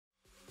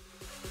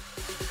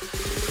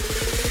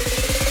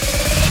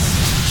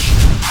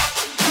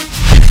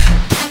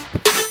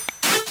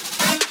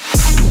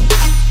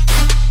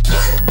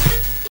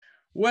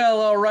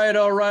Well, all right.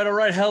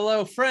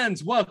 Hello,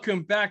 friends.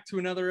 Welcome back to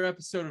another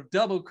episode of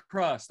Double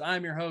Crossed.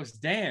 I'm your host,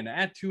 Dan,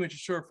 at 2 inches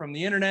short from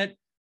the internet.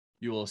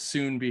 You will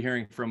soon be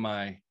hearing from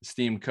my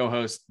esteemed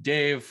co-host,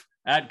 Dave,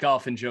 at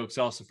Golf and Jokes,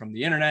 also from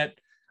the internet.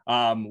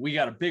 We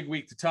got a big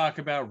week to talk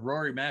about.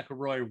 Rory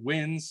McIlroy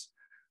wins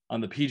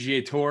on the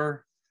PGA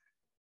Tour.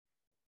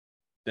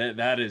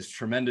 That is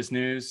tremendous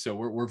news. So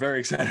we're very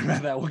excited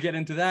about that. We'll get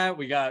into that.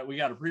 We got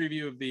a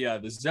preview of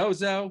the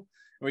Zozo.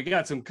 We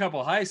got some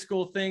couple high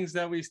school things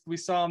that we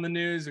saw in the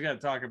news. We got to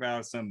talk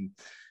about some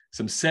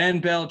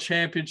Sandbell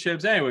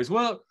championships. Anyways,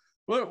 well,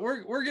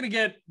 we're gonna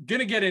get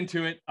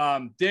into it.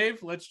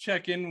 Dave, let's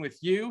check in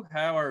with you.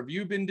 How have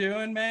you been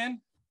doing, man?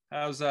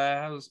 How's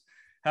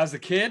the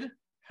kid?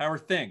 How are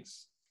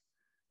things?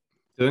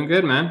 Doing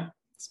good, man.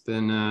 It's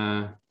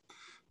been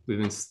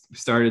we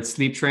started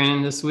sleep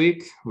training this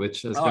week,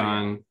 which has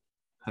gone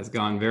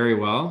very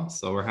well.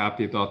 So we're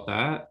happy about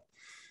that.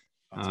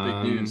 That's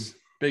big news.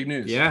 Big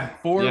news. Yeah.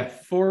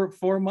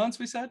 4 months,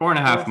 we said?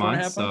 4.5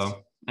 months.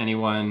 So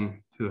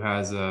anyone who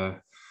has a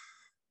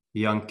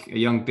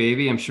young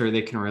baby, I'm sure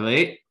they can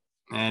relate.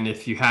 And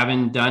if you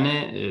haven't done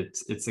it,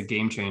 it's a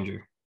game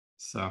changer.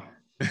 So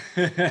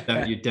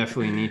you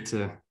definitely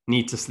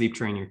need to sleep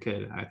train your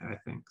kid, I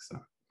think. So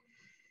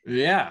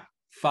yeah.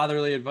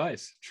 Fatherly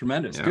advice.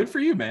 Tremendous. Yeah. Good for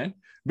you, man.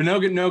 But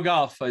no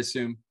golf, I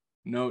assume.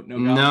 No golf.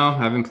 No,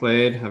 haven't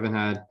played. Haven't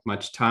had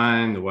much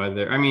time. The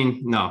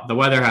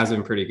weather has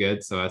been pretty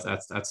good, so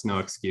that's no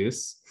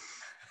excuse.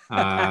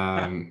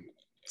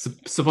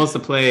 Supposed to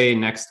play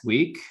next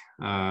week,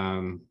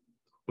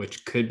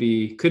 which could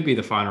be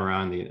the final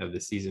round of the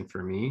season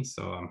for me.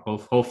 So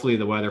hopefully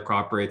the weather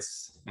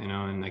cooperates,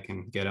 and I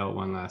can get out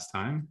one last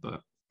time. But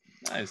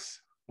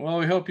nice. Well,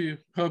 we hope you're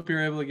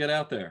able to get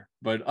out there.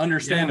 But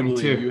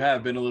understandably, you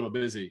have been a little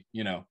busy,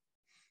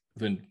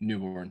 the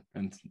newborn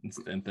and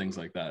things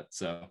like that.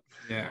 So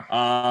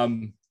yeah,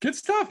 good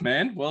stuff,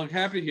 man. Well,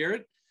 happy to hear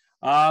it.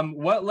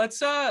 Well,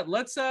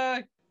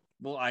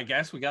 I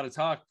guess we got to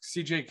talk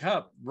CJ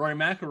Cup. Rory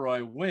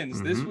McIlroy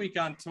wins this week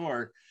on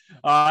tour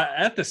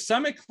at the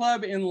Summit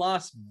Club in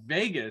Las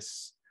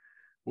Vegas,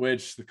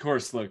 which the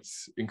course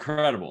looks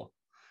incredible.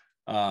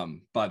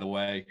 By the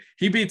way,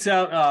 he beats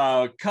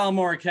out Collin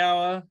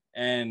Morikawa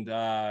and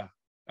I'm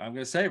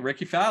gonna say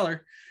Ricky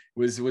Fowler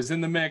was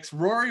in the mix.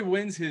 Rory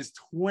wins his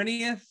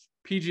 20th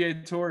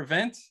PGA Tour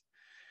event.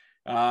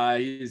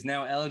 He is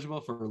now eligible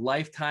for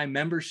lifetime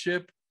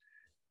membership.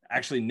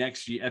 Actually,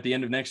 next year, at the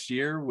end of next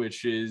year,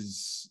 which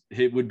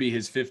would be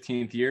his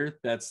 15th year.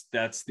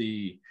 That's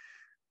the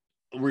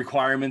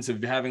requirements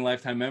of having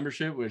lifetime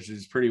membership, which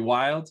is pretty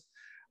wild.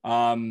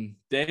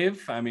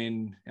 Dave, I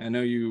mean, I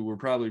know you were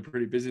probably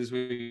pretty busy this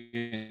week.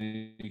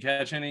 You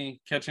catch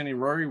any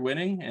Rory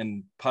winning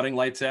and putting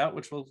lights out,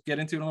 which we'll get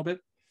into in a little bit?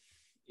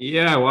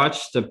 Yeah, I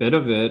watched a bit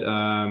of it.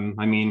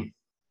 I mean,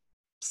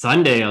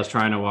 Sunday I was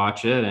trying to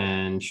watch it,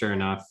 and sure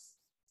enough,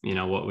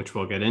 which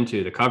we'll get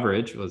into, the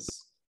coverage was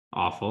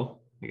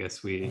awful. I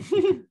guess we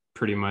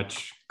pretty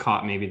much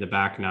caught maybe the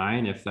back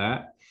nine, if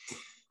that.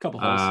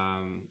 Couple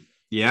holes.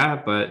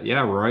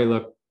 Rory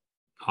looked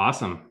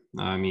awesome.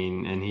 I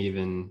mean, and he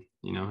even,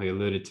 he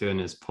alluded to in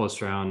his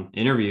post-round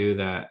interview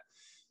that,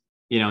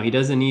 he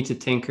doesn't need to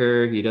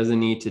tinker. He doesn't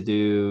need to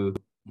do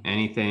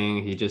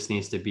anything. He just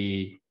needs to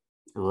be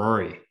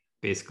Rory,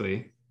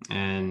 basically.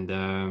 And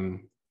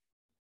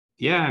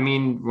I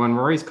mean, when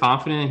Rory's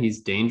confident,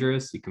 he's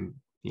dangerous. He can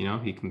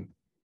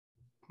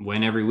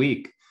win every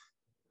week.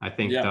 I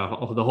think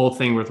the whole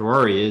thing with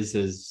Rory is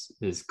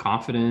his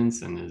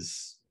confidence and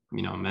his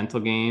mental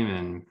game.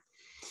 And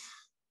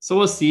so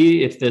we'll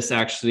see if this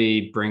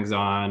actually brings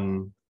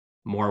on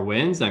more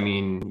wins. I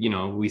mean,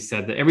 we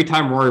said that every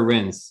time Rory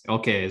wins,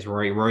 okay,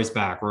 Rory's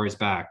back.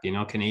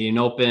 Canadian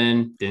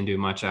Open, didn't do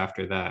much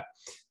after that.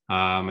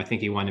 I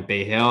think he won at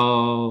Bay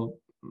Hill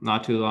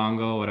not too long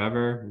ago,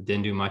 whatever.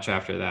 Didn't do much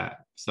after that.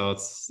 So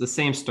it's the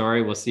same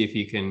story. We'll see if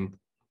he can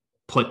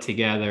put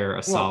together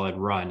a solid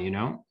run,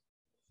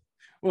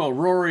 Well,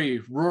 Rory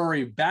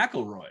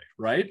McIlroy,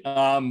 right?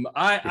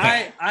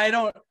 I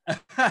don't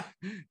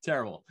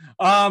terrible.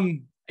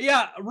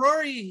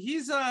 Rory,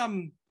 he's I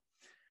don't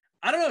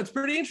know. It's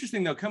pretty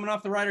interesting though, coming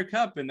off the Ryder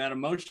Cup and that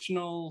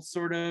emotional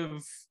sort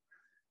of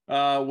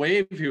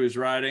wave he was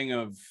riding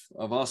of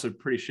also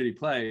pretty shitty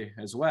play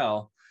as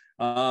well.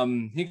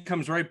 He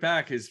comes right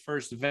back his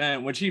first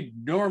event, which he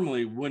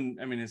normally wouldn't.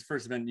 I mean, his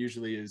first event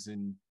usually is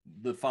in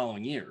the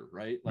following year,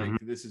 right? Like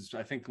this is,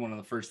 I think, one of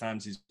the first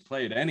times he's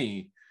played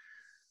any,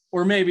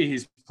 or maybe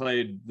he's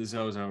played the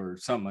Zozo or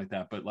something like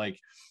that. But like,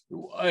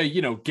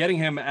 getting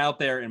him out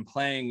there and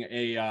playing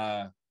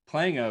a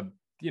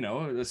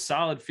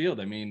solid field.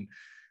 I mean,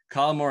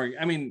 Collin Morikawa,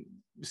 I mean,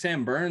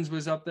 Sam Burns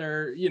was up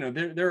there.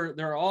 There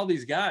are all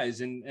these guys,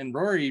 and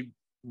Rory,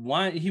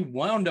 he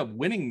wound up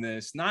winning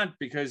this not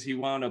because he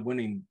wound up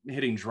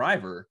hitting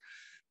driver,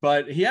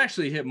 but he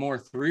actually hit more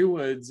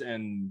 3-woods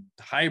and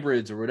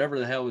hybrids or whatever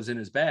the hell was in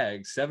his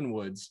bag,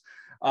 7-woods,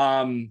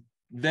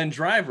 than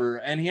driver,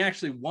 and he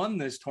actually won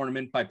this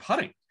tournament by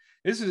putting.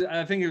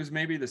 I think it was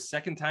maybe the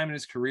second time in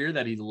his career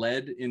that he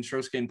led in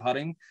stroke gain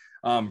putting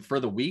for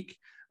the week.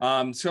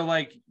 So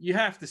like you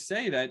have to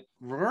say that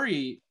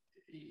Rory,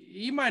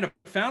 he might have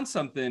found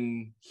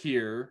something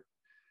here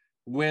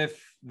with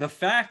the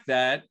fact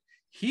that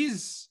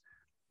he's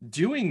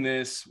doing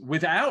this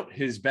without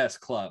his best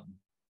club.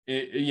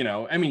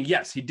 I mean,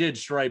 yes, he did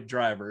stripe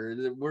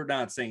driver. We're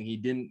not saying he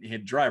didn't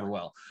hit driver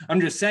well.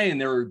 I'm just saying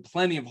there were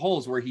plenty of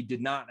holes where he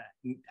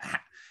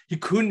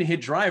couldn't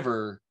hit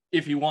driver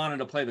if he wanted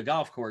to play the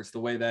golf course the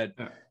way that,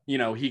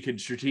 he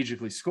could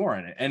strategically score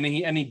in it. And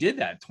he did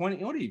that. What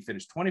did he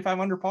finish? 25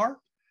 under par?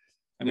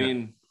 I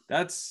mean,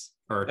 that's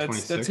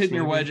hitting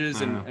your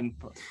wedges and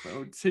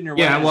hitting your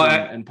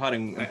wedges and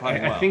putting well.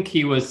 I think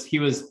he was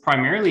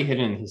primarily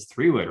hitting his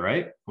 3-wood,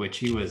 right? Which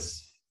he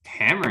was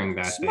hammering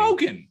that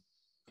smoking. Thing.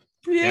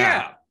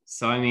 Yeah.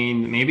 So, I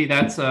mean, maybe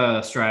that's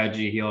a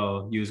strategy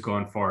he'll use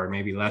going forward.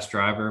 Maybe less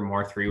driver,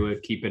 more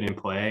 3-wood, keep it in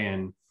play,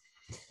 and,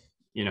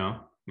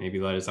 maybe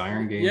let his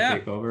iron game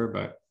take over.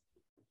 But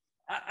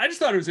I just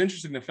thought it was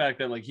interesting, the fact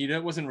that, like, he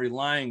wasn't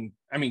relying.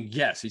 I mean,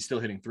 yes, he's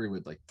still hitting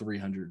 3-wood, like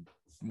 300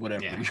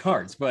 whatever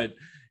yards, but,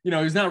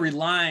 he's not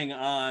relying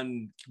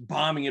on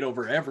bombing it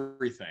over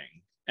everything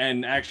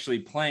and actually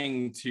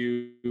playing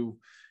to,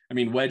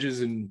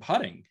 wedges and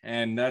putting.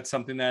 And that's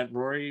something that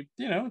Rory,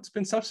 it's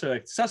been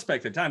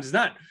suspect at times.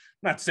 I'm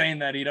not saying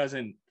that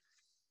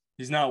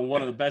he's not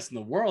one of the best in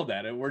the world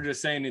at it. We're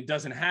just saying it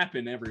doesn't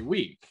happen every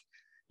week,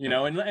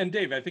 and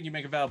Dave, I think you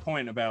make a valid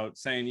point about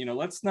saying,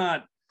 let's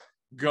not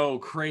go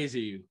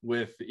crazy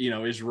with,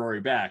 is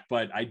Rory back?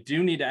 But I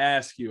do need to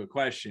ask you a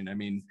question. I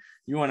mean,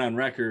 you went on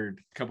record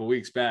a couple of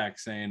weeks back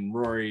saying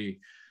Rory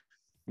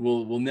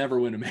will never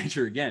win a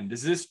major again.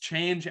 Does this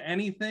change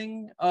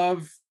anything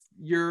of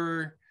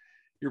your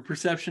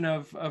perception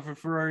of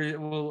if Rory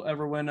will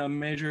ever win a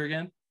major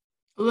again?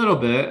 A little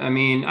bit. I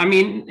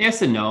mean,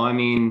 yes and no. I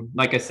mean,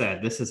 like I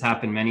said, this has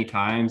happened many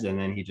times, and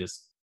then he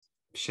just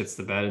shits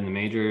the bed in the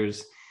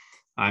majors.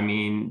 I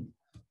mean,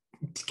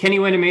 can he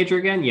win a major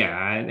again? Yeah.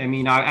 I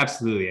mean,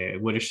 absolutely.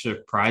 It would have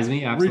surprised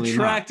me. Absolutely.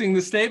 Retracting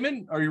the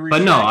statement? Are you?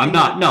 But no, I'm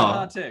not.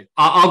 No,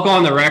 I'll go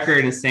on the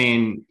record and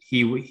saying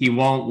he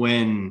won't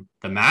win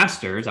the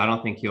Masters. I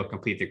don't think he'll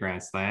complete the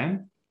Grand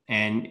Slam.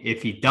 And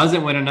if he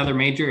doesn't win another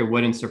major, it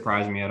wouldn't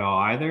surprise me at all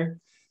either.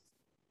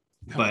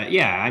 But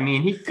yeah, I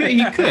mean,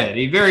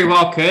 he very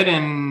well could.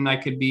 And I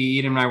could be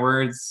eating my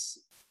words,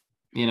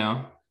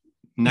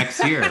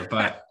 next year,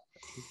 but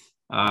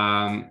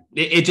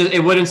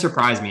it wouldn't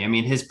surprise me. I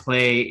mean, his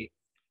play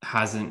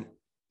hasn't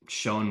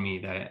shown me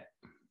that,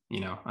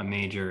 a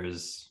major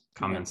is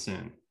coming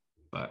soon,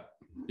 but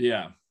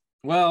yeah,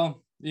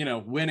 well,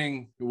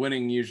 winning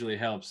usually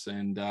helps.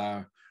 And,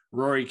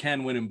 Rory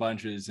can win in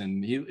bunches,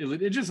 and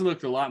it just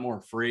looked a lot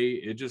more free.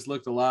 It just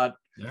looked a lot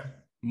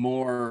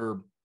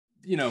more,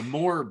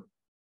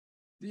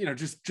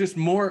 just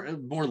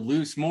more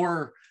loose,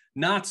 more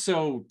not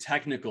so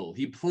technical.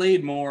 He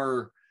played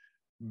more,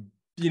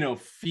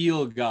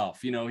 field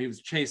golf. He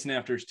was chasing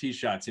after his tee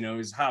shots. He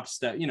was hop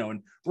step.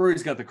 And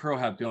Rory's got the crow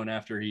hop going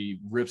after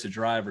he rips a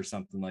drive or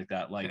something like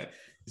that. Like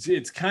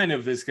it's kind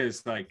of this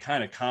guy's like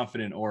kind of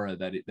confident aura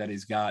that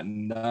he's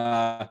gotten.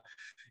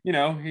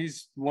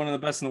 He's one of the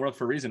best in the world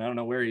for a reason. I don't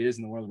know where he is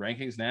in the world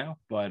rankings now,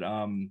 but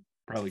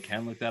probably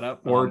can look that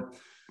up. Or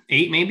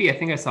 8, maybe. I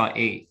think I saw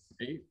 8. 8.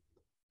 I think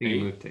he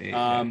moved to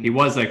 8. He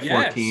was like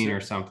 14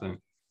 or something.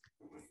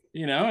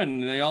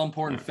 And the all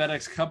important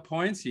FedEx Cup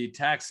points, he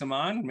tacks them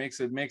on, makes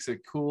a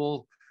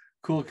cool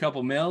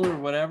couple mil or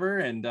whatever,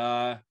 and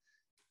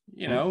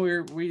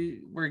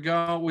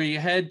we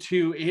head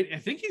to it. I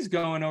think he's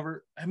going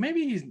over.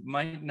 Maybe he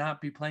might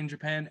not be playing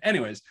Japan.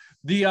 Anyways,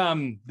 the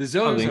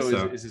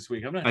Zozo is this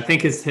week. I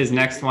think his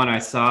next one I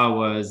saw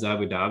was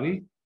Abu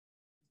Dhabi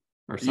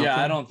or something.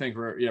 Yeah, I don't think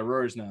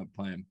Rory's not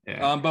playing.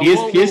 Yeah. But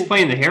he is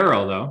playing the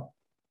Hero though.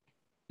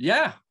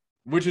 Yeah,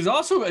 which is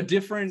also a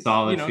different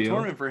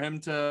tournament for him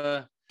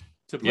to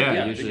play.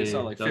 Yeah, I think I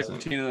saw like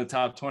 15 of the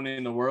top 20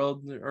 in the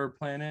world are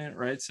playing it,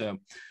 right? So,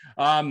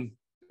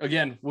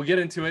 again, we'll get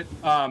into it.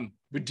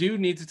 We do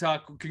need to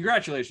talk.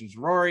 Congratulations,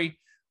 Rory.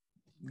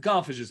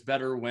 Golf is just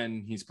better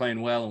when he's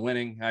playing well and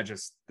winning.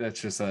 That's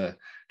just a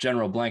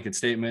general blanket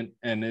statement,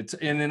 and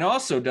it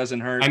also doesn't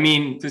hurt. I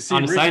mean, to see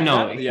on a side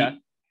note,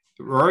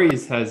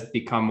 Rory's has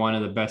become one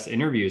of the best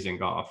interviews in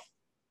golf.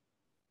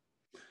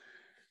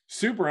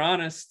 Super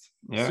honest.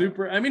 Yeah.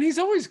 Super. I mean, he's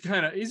always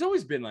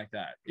been like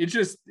that. It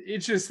just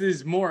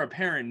is more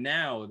apparent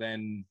now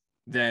than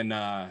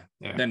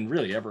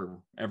really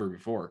ever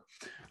before.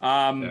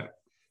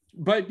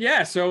 But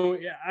yeah, so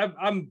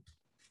I'm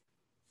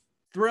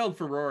thrilled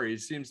for Rory. He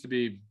seems to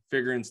be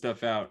figuring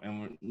stuff out,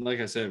 and like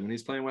I said, when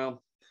he's playing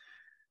well,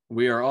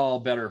 we are all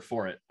better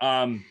for it.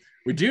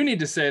 We do need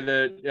to say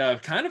that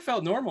kind of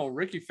felt normal.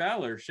 Ricky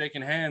Fowler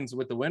shaking hands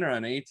with the winner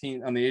on the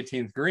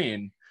 18th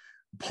green,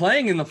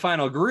 playing in the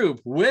final group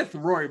with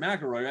Rory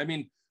McIlroy. I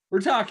mean, we're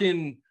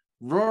talking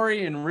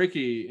Rory and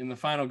Ricky in the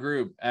final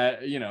group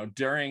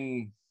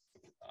during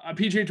a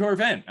PGA Tour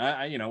event.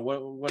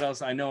 What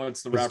else? I know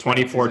it's the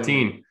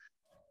 2014.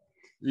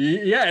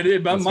 Yeah,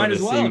 it might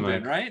as well have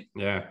been, right?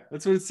 Yeah,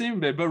 that's what it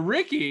seemed to be. But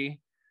Ricky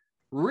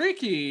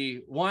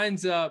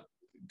winds up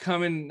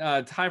coming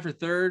tied for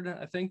third,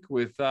 I think,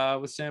 with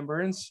Sam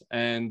Burns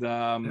and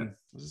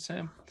was it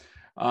Sam?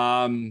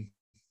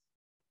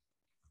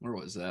 Where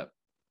was that?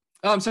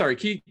 Oh, I'm sorry,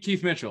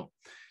 Keith Mitchell.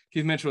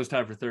 Keith Mitchell was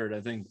tied for third.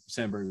 I think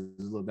Sam Burns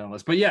is a little down the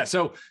list. But yeah,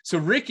 so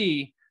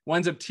Ricky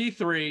winds up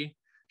T3,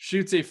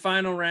 shoots a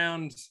final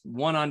round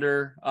 1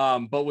 under,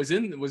 but was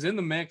in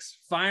the mix.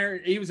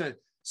 He was a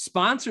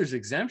sponsors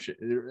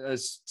exemption, a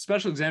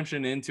special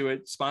exemption into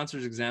it,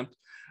 sponsors exempt.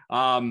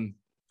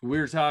 We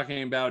were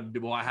talking about,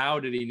 well, how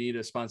did he need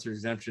a sponsor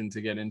exemption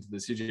to get into the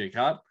CJ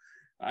Cup?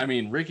 I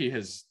mean, Ricky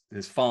has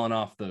fallen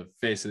off the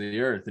face of the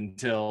earth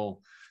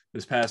until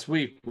this past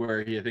week,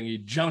 where I think he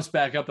jumps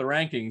back up the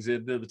rankings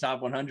into the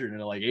top 100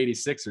 and like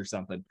 86 or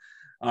something.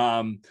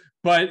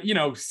 But you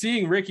know,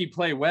 seeing Ricky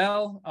play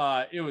well,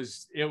 it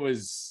was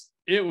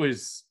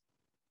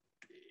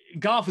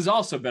golf is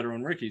also better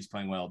when Ricky's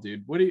playing well,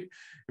 dude. What do you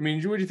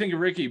think of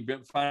Ricky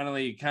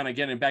finally kind of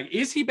getting back?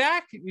 Is he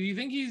back? Do you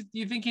think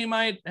he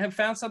might have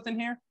found something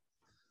here?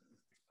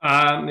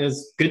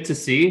 It's good to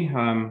see.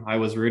 I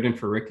was rooting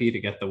for Ricky to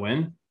get the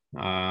win.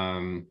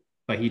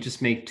 But he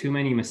just made too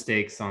many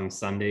mistakes on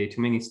Sunday,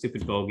 too many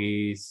stupid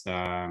bogeys.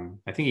 I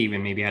think he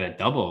even maybe had a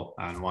double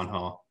on one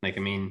hole. Like, I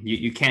mean,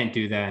 you can't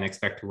do that and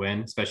expect to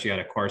win, especially at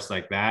a course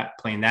like that,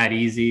 playing that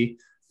easy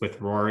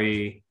with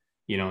Rory,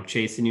 you know,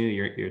 chasing you.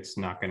 You're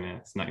not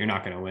gonna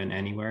win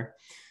anywhere.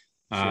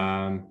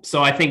 Sure.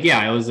 So I think,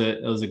 yeah, it was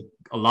a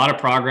lot of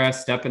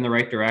progress, step in the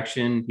right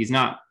direction.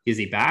 Is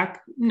he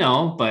back?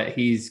 No, but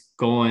he's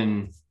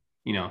going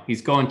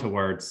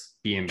towards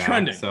being back.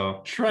 Trending.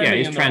 So yeah,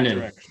 he's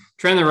trending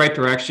in the right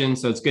direction.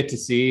 So it's good to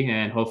see,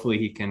 and hopefully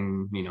he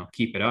can, you know,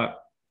 keep it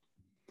up.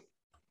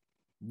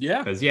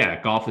 Yeah, because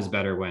golf is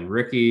better when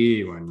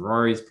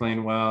Rory's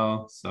playing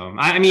well. So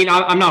I mean,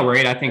 I'm not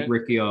worried. I think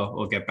Ricky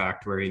will get back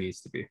to where he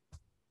needs to be.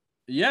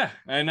 Yeah,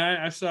 and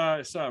I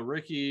saw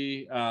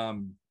Ricky.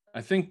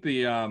 I think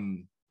the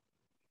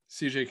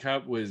CJ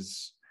Cup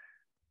was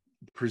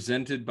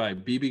presented by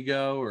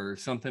Bibigo or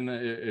something.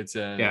 It's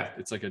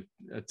like a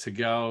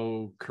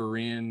to-go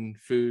Korean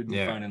food.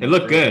 Yeah, it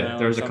looked good.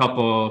 There was a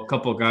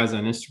couple guys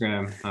on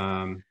Instagram.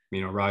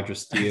 You know, Roger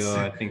Steele.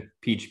 I think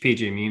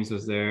PJ Memes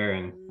was there,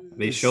 and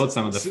they showed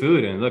some of the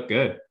food, and it looked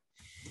good.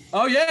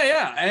 Oh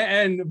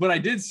yeah. But I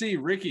did see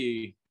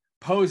Ricky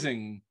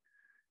posing,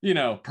 you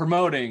know,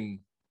 promoting,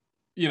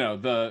 you know,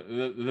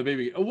 the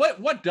baby.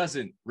 What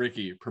doesn't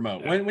Ricky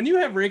promote? Yeah. When you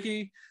have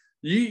Ricky,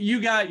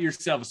 you got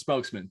yourself a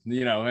spokesman,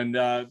 you know,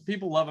 and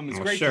people love him. It's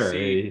great to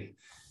see.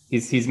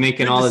 He's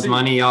making all his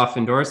money off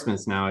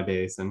endorsements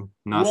nowadays, and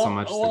not so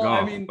much the golf.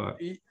 I mean,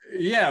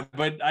 yeah,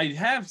 but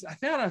I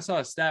thought I saw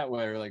a stat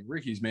where like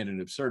Ricky's made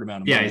an absurd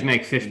amount of money. Yeah, he's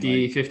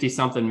making 50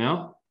 something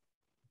mil.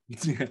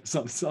 Yeah,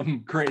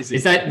 something crazy.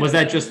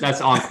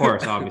 That's on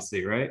course,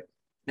 obviously, right?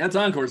 That's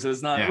on course.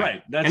 That's not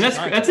right.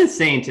 That's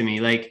insane to me.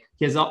 Like,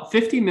 he has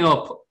 50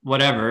 mil,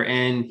 whatever,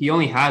 and he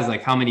only has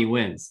like how many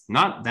wins?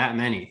 Not that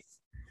many.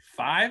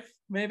 5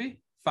 wins.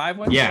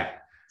 Yeah.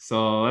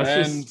 So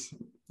that's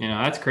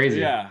that's crazy.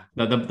 Yeah.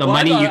 The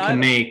money you can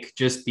make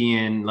just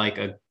being like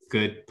a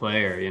good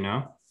player, you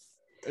know?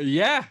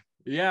 Yeah.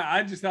 Yeah.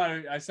 I just thought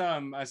I saw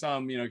him,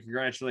 you know,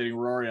 congratulating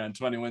Rory on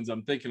 20 wins.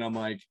 I'm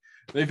like,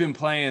 they've been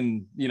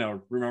playing, you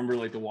know, remember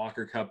like the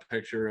Walker Cup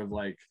picture of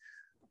like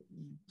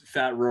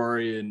fat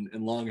Rory and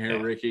long hair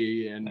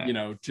Ricky and you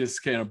know,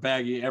 just kind of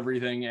baggy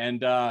everything.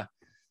 And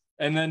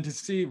then to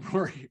see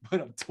Rory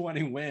put up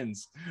 20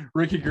 wins,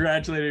 Ricky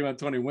congratulating him on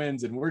 20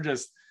 wins, and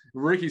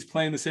Ricky's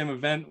playing the same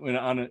event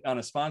on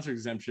a sponsor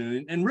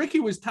exemption, and Ricky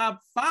was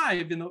top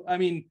 5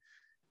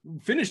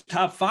 finished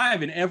top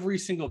 5 in every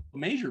single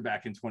major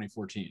back in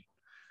 2014.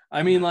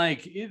 I mean,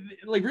 like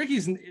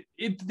Ricky's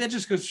that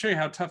just goes to show you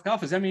how tough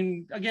golf is. I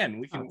mean, again,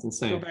 we can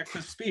go back to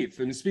Spieth,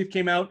 and Spieth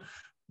came out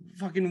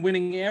fucking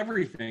winning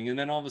everything, and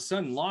then all of a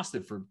sudden lost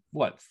it for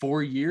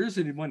 4 years,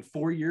 and he went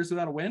 4 years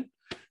without a win,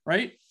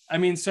 right? I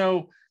mean,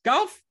 so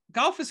golf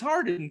is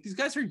hard, and these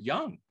guys are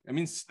young. I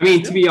mean,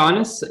 to be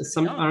honest, I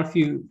don't know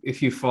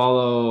if you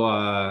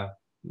follow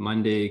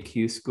Monday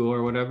Q School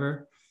or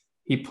whatever,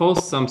 he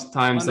posts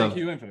sometimes Monday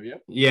Q Info,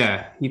 yep.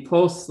 Yeah, he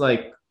posts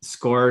like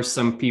scores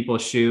some people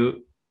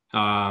shoot,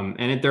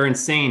 and they're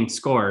insane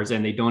scores,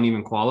 and they don't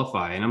even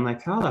qualify. And I'm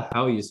like, how the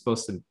hell are you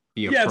supposed to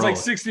be a pro? It's like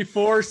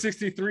 64,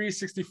 63,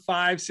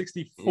 65,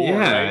 64.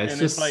 Yeah, right? It's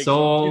just like,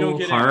 so you don't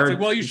get hard. It's like,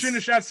 well, you shouldn't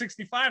have shot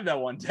 65 that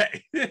one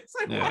day. It's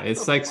like,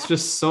 it's like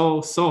just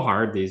so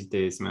hard these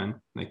days, man.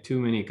 Like, too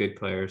many good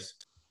players.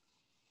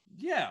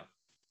 Yeah,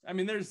 I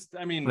mean,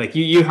 like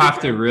you have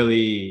to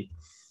really,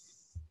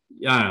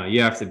 I don't know,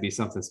 you have to be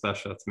something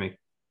special to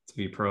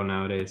be pro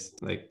nowadays.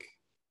 Like,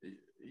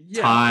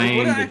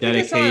 time, the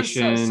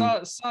dedication.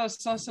 I saw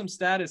some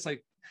stat. It's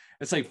like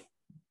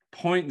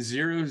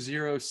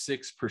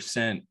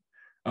 0.006%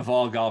 of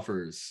all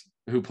golfers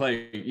who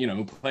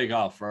play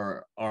golf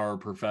are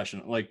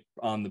professional, like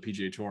on the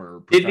PGA Tour,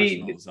 or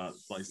professionals.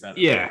 Like that.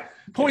 Yeah.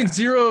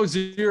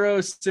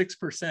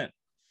 0.006%.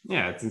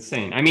 Yeah, it's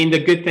insane. I mean, the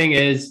good thing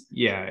is,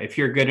 yeah, if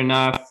you're good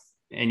enough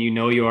and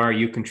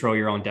you control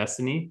your own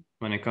destiny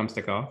when it comes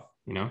to golf.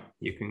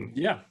 You can,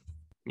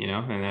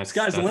 and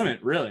sky's the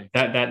limit, really.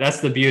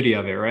 That's the beauty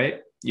of it, right?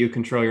 You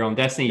control your own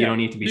destiny. Yeah. You don't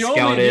need to be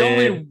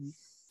scouted.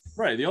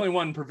 The only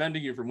one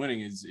preventing you from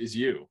winning is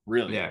you,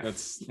 really. Yeah.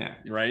 That's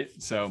right.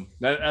 So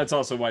that's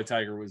also why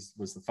Tiger was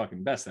the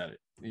fucking best at it.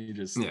 He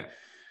just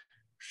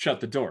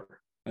shut the door.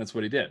 That's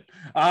what he did.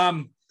 But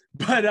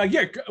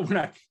we're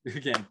not,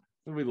 again,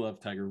 we love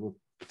Tiger. We'll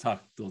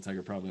talk little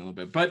Tiger probably a little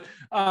bit. But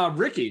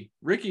Ricky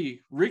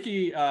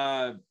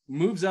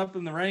moves up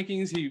in the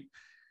rankings. He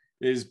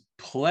is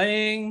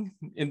playing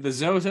in the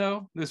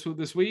Zozo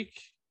this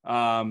week. So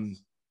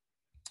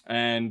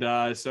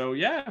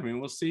I mean,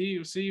 we'll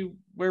see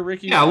where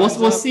Ricky. Yeah,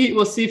 we'll see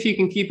if he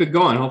can keep it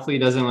going. Hopefully, he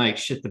doesn't like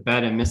shit the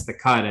bed and miss the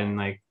cut and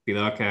like be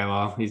like, okay,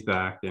 well, he's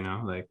back.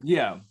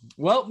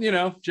 Well,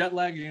 jet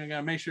lag.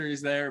 Gotta make sure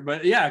he's there.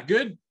 But yeah,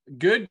 good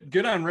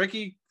on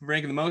Ricky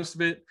making the most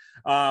of it.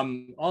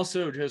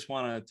 Also, just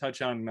want to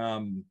touch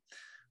on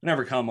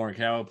whenever Collin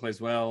Morikawa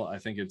plays well, I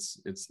think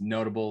it's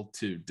notable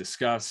to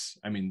discuss.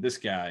 I mean, this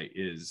guy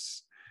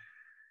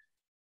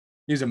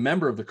he's a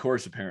member of the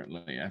course,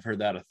 apparently. I've heard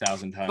that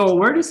 1,000 times. Oh,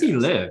 where does he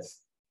live?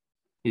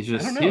 He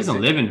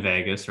doesn't live in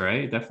Vegas,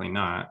 right? Definitely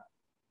not.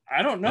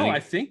 I don't know. I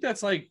think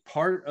that's like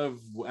part of,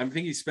 I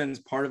think he spends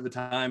part of the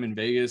time in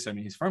Vegas. I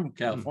mean, he's from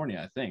California,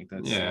 I think.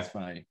 That's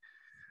funny.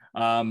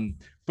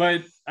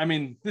 But I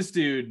mean, this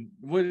dude,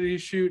 what did he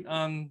shoot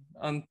on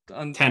 10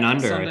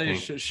 under? Sunday?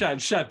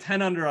 Shot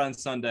 10 under on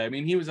Sunday. I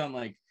mean, he was on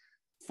like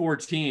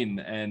 14,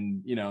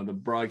 and the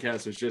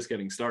broadcast was just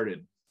getting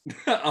started.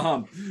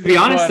 To be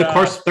honest,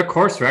 the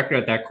course record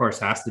at that course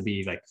has to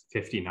be like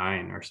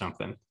 59 or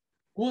something.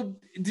 Well,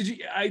 did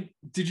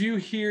you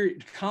hear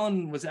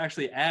Collin was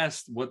actually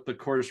asked what the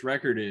course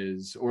record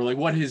is, or like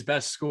what his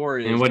best score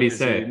is? And what did he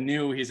say? He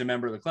knew he's a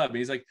member of the club. And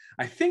he's like,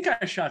 I think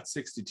I shot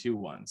 62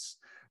 once,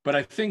 but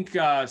I think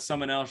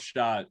someone else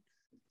shot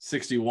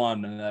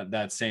 61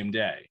 that same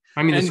day.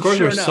 I mean, the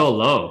scores were so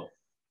low.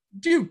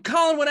 Dude,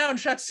 Collin went out and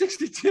shot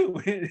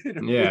 62.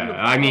 Yeah,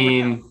 I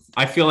mean,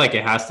 I feel like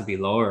it has to be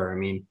lower. I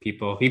mean, he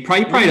probably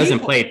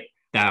doesn't play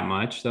that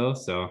much though,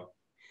 so.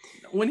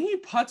 When he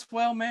putts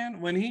well,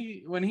 man, when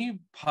he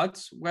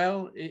putts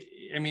well,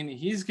 I mean,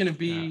 he's going to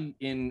be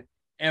in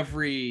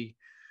every,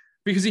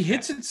 because he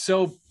hits it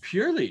so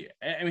purely.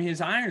 I mean,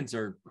 his irons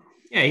are.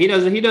 Yeah, he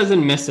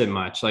doesn't miss it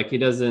much. Like he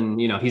doesn't,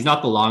 he's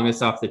not the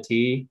longest off the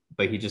tee,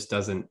 but he just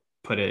doesn't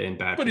put it in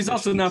bad. But he's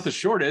also not the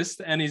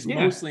shortest, and he's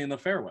mostly in the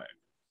fairway.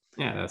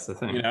 Yeah, that's the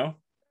thing.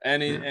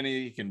 And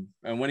he can,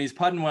 and when he's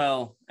putting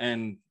well,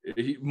 and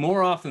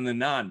more often than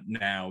not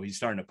now he's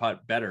starting to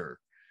putt better.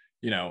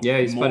 Yeah,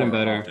 he's putting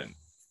better. Often.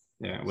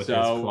 Yeah, with his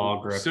claw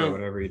grip or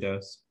whatever he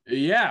does.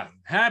 Yeah,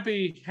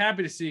 happy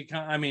to see.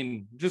 I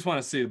mean, just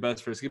want to see the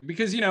best for us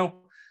because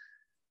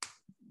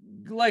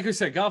like I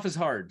said, golf is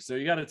hard, so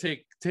you got to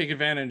take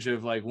advantage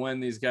of like when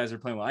these guys are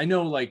playing well. I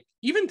know, like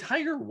even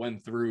Tiger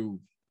went through.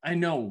 I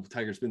know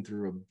Tiger's been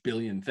through a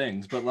billion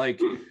things, but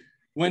like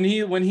when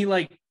he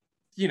like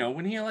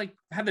when he like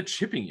had the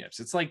chipping yips,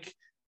 it's like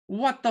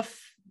what the.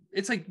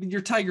 It's like you're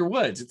Tiger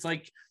Woods. It's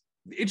like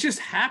it just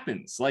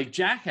happens. Like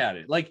Jack had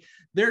it. Like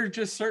there are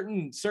just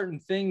certain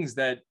things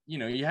that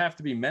you have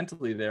to be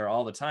mentally there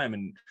all the time,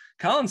 and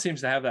Collin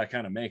seems to have that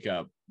kind of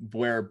makeup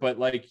but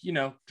like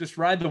just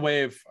ride the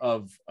wave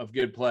of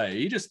good play.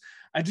 He just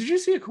did you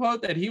see a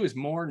quote that he was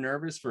more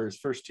nervous for his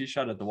first tee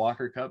shot at the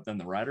Walker Cup than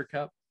the Ryder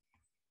Cup?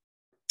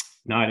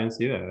 No, I didn't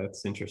see that.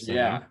 That's interesting.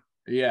 Yeah.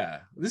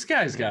 He's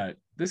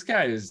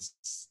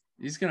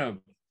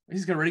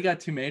already got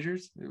 2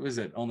 majors. Was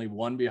it only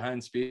 1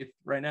 behind Spieth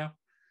right now?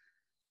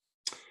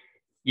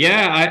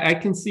 Yeah, I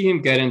can see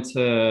him get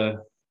into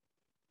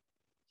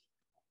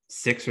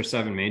 6 or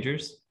 7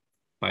 majors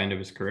by end of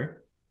his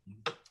career.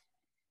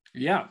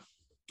 Yeah.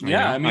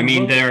 I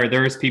mean,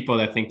 there's people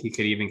that think he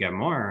could even get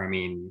more. I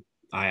mean,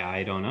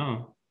 I don't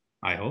know.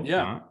 I hope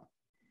not.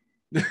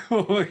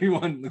 You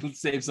want to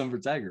save some for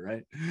Tiger,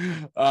 right?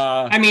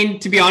 I mean,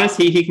 to be honest,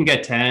 he can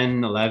get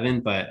 10,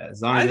 11, but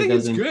as long as it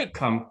doesn't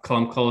come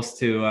close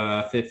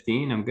to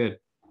 15, I'm good.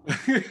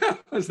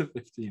 Was it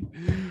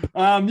 15?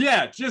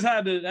 Just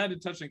had to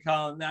touch on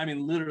Collin. I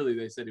mean, literally,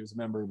 they said he was a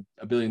member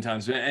a billion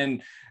times,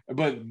 the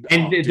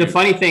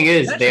funny thing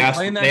is, they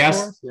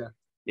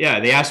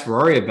asked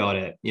Rory about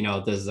it.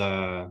 Does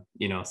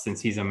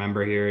since he's a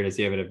member here, does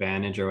he have an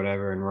advantage or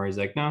whatever? And Rory's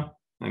like, no.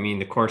 I mean,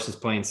 the course is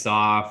playing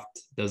soft.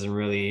 Doesn't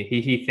really.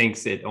 He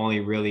thinks it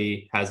only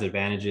really has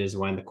advantages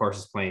when the course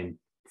is playing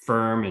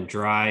firm and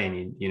dry,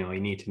 and you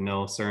need to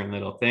know certain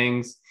little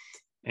things.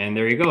 And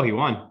there you go. He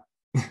won.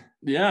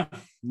 Yeah.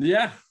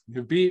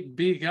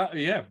 Beat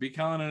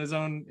Collin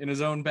in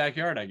his own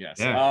backyard, I guess.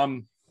 Yeah.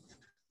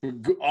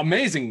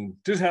 Amazing.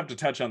 Just have to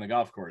touch on the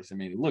golf course. I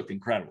mean, it looked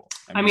incredible.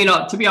 I mean,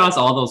 to be honest,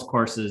 all those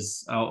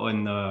courses out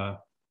in the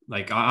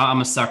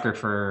I'm a sucker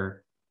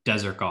for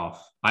desert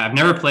golf. I've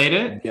never played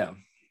it. Yeah.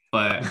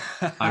 But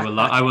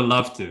I would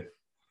love to.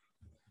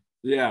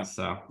 Yeah.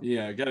 So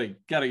yeah, gotta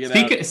get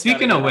out.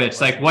 Speaking of which,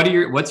 like,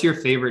 what's your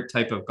favorite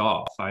type of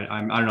golf? I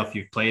don't know if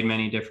you've played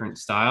many different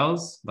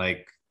styles.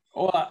 Like,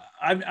 well,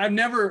 I've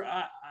never.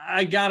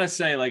 I gotta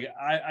say, like,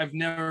 I've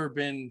never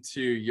been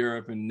to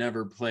Europe and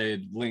never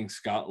played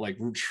links golf, like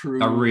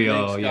true a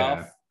real, links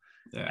golf.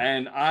 Yeah.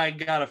 And I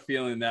got a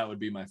feeling that would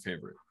be my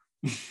favorite.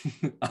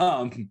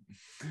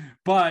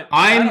 But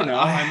I don't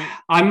know.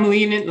 I'm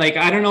leaning, like,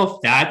 I don't know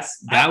if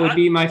that would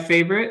be my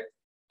favorite.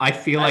 I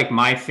feel like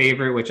my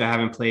favorite, which I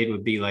haven't played,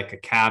 would be like a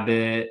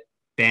Cabot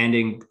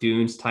Banding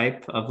Dunes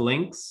type of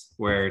links,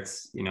 where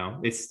it's,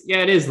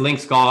 it is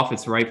links golf.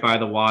 It's right by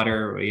the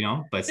water,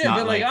 but it's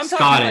not like I'm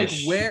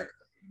Scottish. Talking like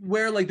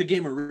where like the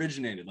game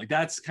originated. Like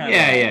that's kind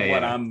of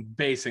what I'm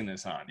basing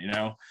this on,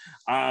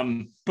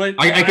 But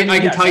I can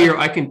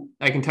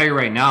tell you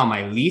right now,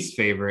 my least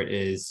favorite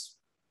is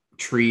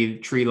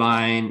tree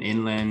line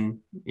inland,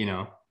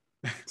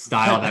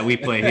 style that we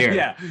play here.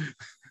 Yeah.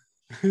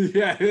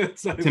 Yeah,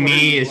 to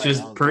me it's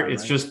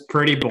just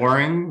pretty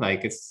boring.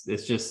 Like it's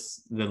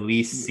just the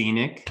least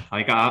scenic.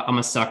 Like I'm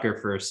a sucker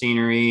for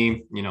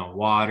scenery,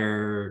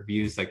 water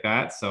views like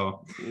that.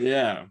 So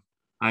yeah,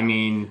 I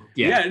mean,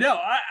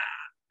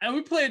 and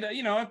we played,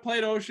 I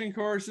played ocean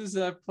courses.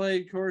 I've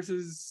played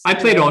courses. I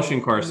played ocean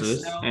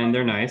courses and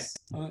they're nice.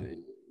 Got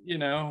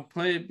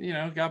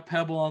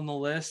Pebble on the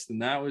list,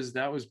 and that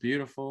was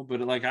beautiful. But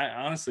like, I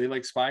honestly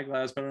like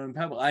Spyglass better than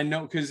Pebble. I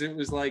know, because it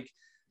was like,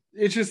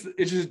 it's just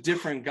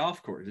different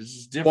golf course. It's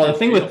just different. Well, the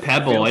thing with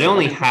Pebble, it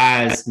only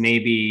has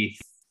maybe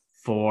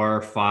 4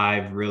 or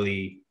 5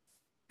 really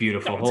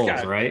beautiful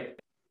holes, right?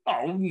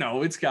 Oh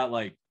no, it's got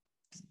like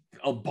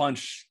a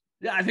bunch.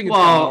 Yeah, I think it's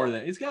got more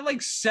than it's got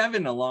like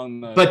 7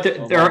 along the. But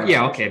but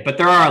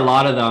there are a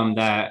lot of them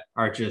that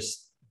are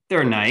just,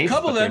 they're nice. A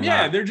couple of them,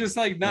 they're just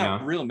like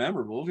not real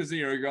memorable, because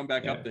you're going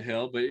back up the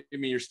hill, but I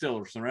mean, you're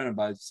still surrounded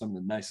by some of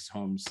the nicest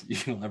homes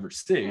you'll ever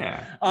see.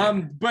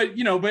 But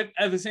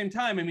at the same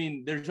time, I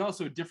mean, there's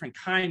also a different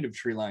kind of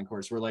tree line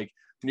course where, like,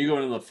 when you go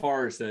into the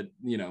forest at,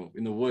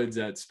 in the woods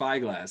at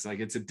Spyglass, like,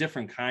 it's a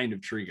different kind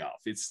of tree golf.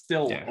 It's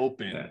still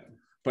open,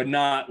 but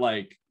not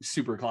like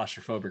super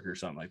claustrophobic or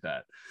something like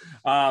that.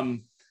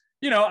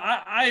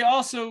 I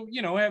also,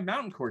 have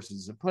mountain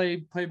courses. I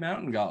play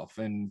mountain golf,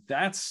 and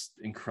that's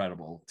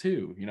incredible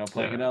too,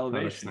 playing at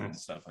elevation and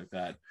stuff like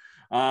that.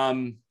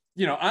 I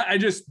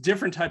just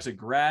different types of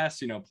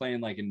grass,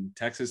 playing like in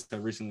Texas. I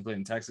recently played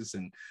in Texas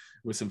and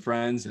with some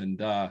friends, and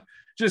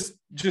just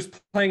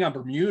playing on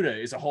Bermuda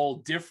is a whole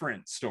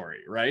different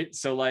story, right?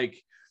 So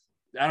like,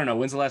 I don't know,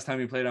 when's the last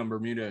time you played on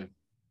Bermuda?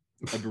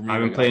 I've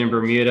been playing in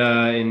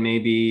Bermuda in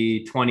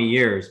maybe 20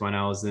 years, when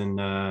I was in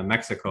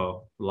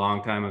Mexico a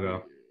long time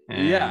ago.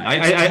 And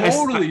it's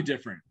totally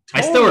different. I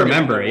still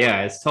remember it.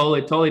 Yeah, it's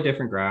totally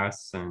different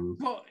grass, and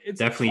it's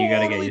definitely you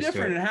got to get used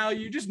to it. And how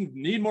you just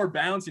need more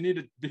bounce, you need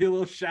to be a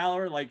little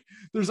shallower. Like,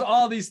 there's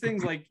all these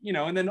things, like,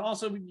 and then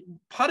also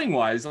putting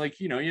wise, like,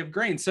 you have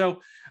grain. So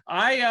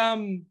I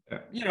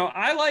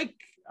like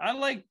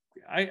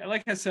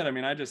I said, I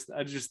mean, I just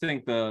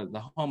think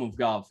the home of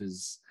golf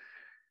is,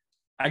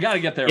 I got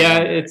to get there. Yeah,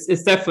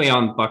 it's definitely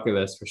on bucket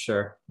list for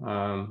sure.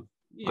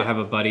 I have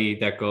a buddy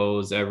that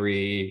goes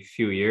every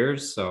few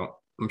years, so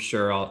I'm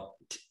sure I'll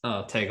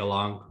tag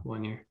along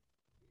one year.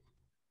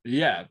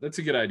 Yeah, that's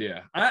a good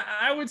idea.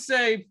 I would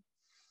say,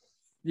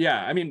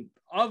 I mean,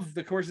 of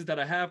the courses that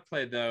I have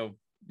played, though,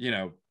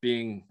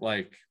 being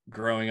like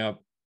growing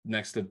up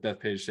next to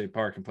Bethpage State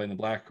Park and playing the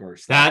black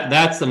course.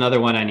 That's another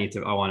one I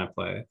want to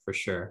play for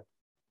sure.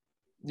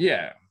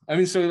 Yeah, I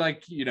mean, so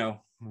like,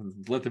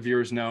 let the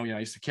viewers know, I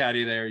used to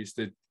caddy there, used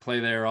to play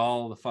there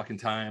all the fucking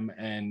time,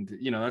 and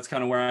that's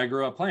kind of where I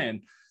grew up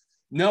playing.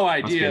 No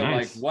idea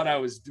nice. Like what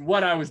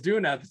I was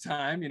doing at the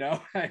time.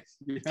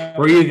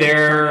 Were you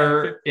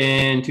there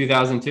in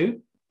 2002?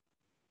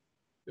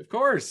 Of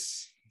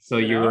course. So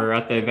you were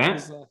at the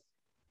event?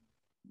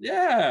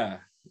 Yeah.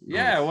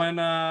 When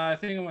I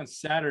think it went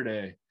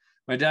Saturday,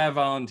 my dad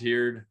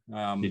volunteered.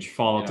 Did you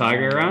follow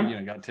Tiger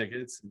around? Got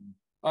tickets.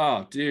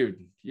 Oh,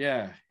 dude.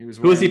 Yeah.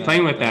 Who was he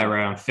playing with that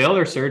round? Phil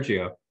or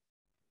Sergio?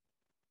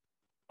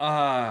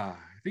 I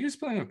think he was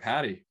playing with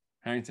Patty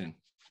Harrington.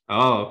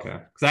 Oh, okay.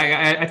 Because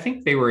I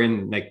think they were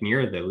in like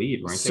near the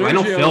lead, weren't they? I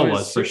know Phil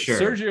was for sure.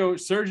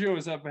 Sergio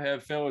was up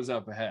ahead. Phil was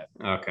up ahead.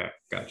 Okay,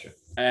 gotcha.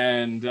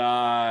 And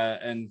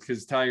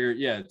because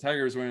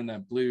Tiger was wearing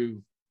that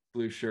blue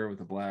shirt with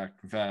a black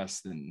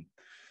vest, and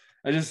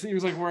he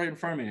was like right in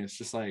front of me. It's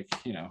just like,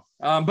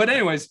 But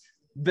anyways,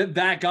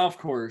 that golf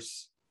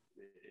course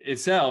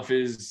itself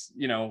is,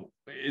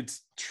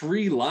 it's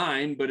tree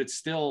line, but it's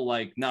still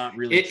like not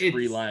really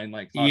tree line.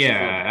 Like,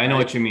 I know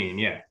what you mean.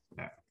 Yeah.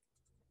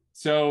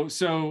 So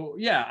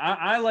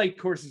I like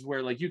courses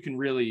where like you can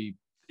really,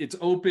 it's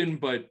open,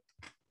 but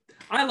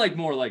I like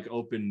more like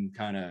open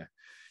kind of,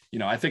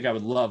 I think I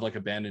would love like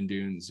Abandoned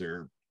Dunes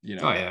or,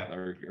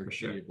 or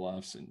sure.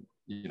 Bluffs and,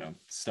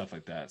 stuff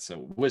like that. So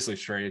Whistler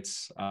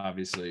Straits,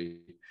 obviously.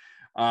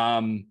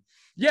 I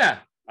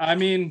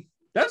mean,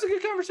 that was a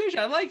good conversation.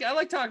 I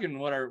like talking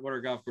what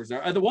our golf courses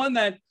are. The one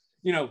that,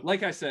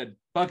 like I said,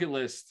 bucket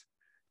list,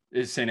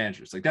 is St.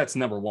 Andrews. Like that's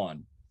number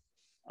one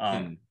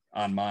on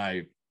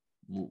my,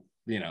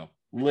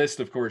 list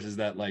of courses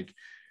that like,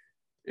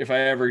 if I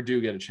ever do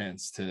get a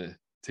chance to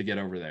get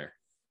over there,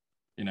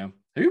 have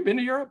you been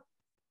to Europe?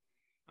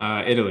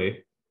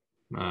 Italy.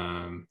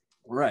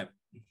 Right.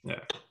 Yeah.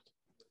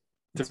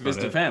 To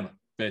visit family,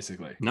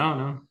 basically.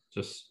 No.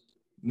 Just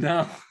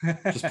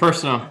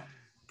personal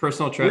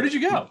trip. Where did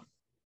you go?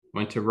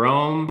 Went to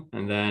Rome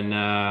and then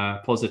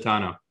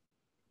Positano.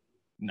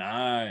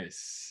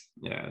 Nice.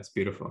 Yeah, it's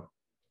beautiful.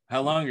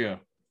 How long ago?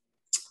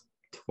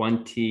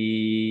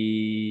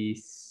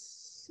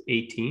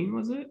 2018,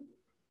 was it?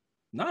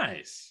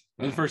 Nice.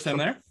 Was the first time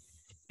there?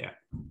 Yeah.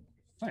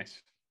 Nice.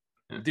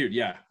 Yeah. Dude,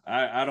 yeah.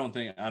 I don't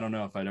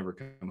know if I'd ever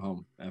come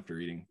home after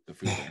eating the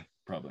food there,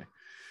 probably.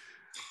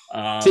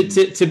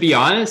 To be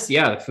honest,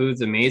 yeah, the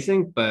food's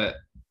amazing, but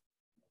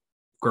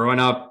growing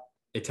up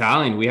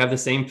Italian, we have the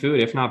same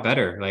food, if not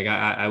better. Like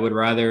I would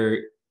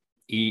rather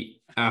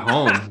eat at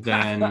home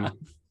than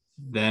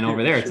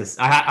over there. It's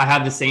I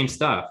have the same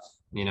stuff,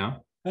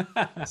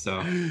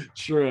 So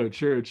true.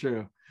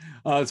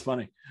 Oh, it's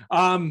funny.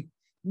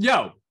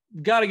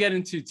 Got to get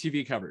into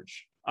TV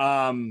coverage.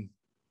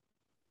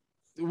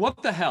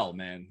 What the hell,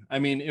 man? I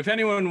mean, if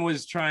anyone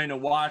was trying to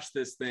watch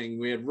this thing,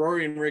 we had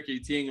Rory and Ricky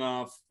teeing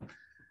off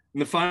in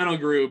the final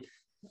group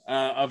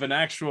of an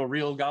actual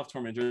real golf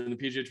tournament during the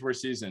PGA Tour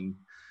season.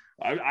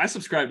 I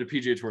subscribed to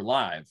PGA Tour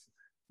Live.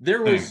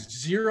 There was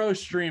zero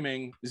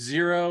streaming,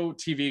 zero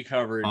TV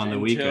coverage on the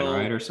weekend,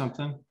 right, or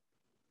something.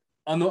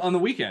 On the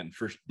weekend,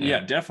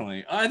 yeah,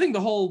 definitely. I think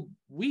the whole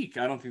week.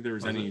 I don't think there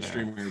was any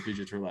streaming or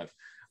PGA Tour Live.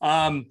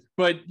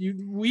 But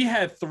we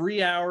had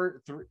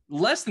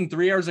less than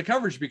 3 hours of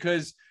coverage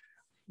because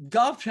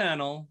Golf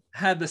Channel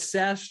had the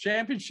SAS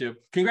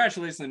Championship.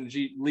 Congratulations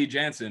to Lee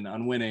Janzen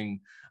on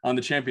winning on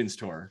the Champions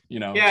Tour.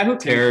 Yeah, who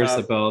cares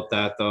about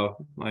that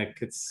though?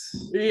 Like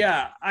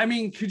I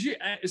mean, could you?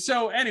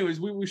 So, anyways,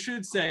 we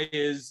should say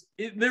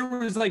there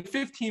was like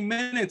 15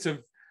 minutes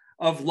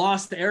of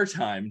lost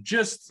airtime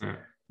just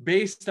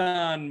based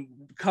on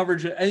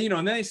coverage, and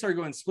then they started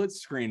going split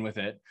screen with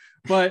it.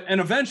 And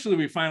eventually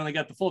we finally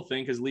got the full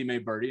thing because Lee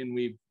made birdie and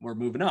we were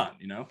moving on,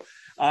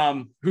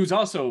 who's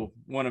also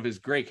one of his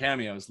great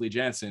cameos, Lee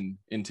Janzen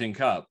in Tin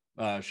Cup,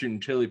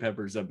 shooting chili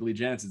peppers up Lee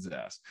Jansen's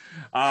ass.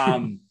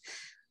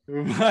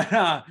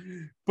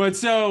 But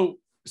so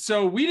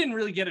we didn't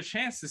really get a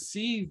chance to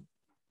see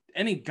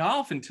any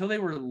golf until they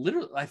were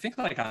literally, I think,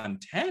 like on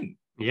 10.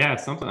 Yeah,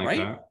 something like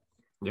that.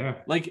 Yeah.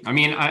 Like, I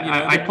mean,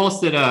 I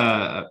posted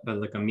a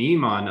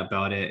meme on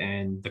about it,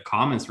 and the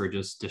comments were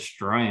just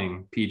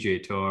destroying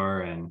PGA Tour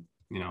and,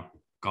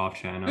 Golf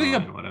Channel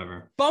and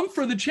whatever. Bump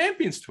for the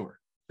Champions Tour.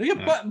 It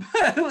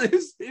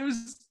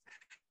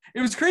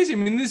was crazy. I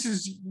mean, this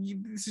is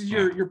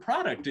your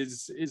product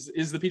is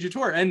the PGA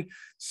Tour. And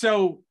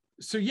so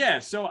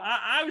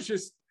I was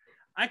just,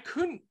 I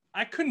couldn't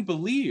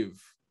believe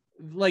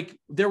like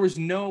there was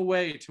no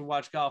way to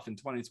watch golf in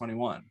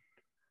 2021.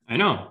 I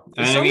know.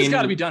 Something's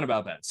got to be done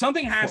about that.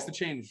 Something has to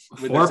change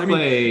with this. I mean,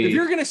 if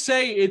you're gonna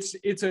say it's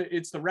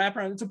the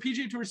wraparound, it's a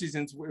PGA Tour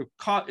season.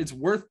 It's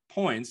worth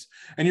points,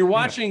 and you're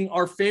watching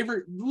our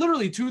favorite,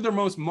 literally two of their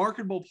most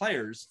marketable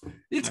players.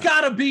 It's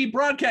got to be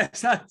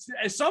broadcast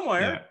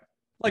somewhere.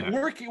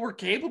 We're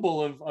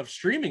capable of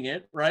streaming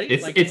it, right?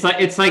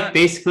 It's like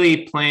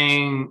basically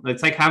playing.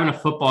 It's like having a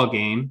football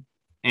game,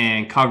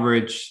 and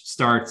coverage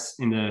starts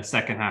in the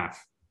second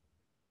half.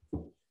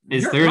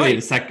 It's literally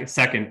the second.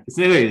 It's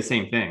literally the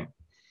same thing.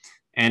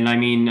 And I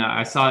mean,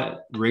 I saw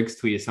Riggs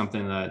tweet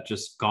something that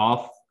just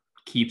golf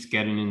keeps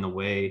getting in the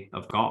way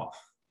of golf.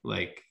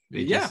 Like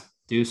they just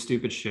do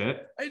stupid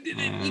shit.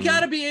 You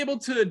got to be able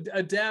to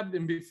adapt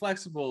and be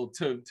flexible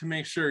to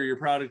make sure your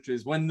product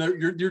is when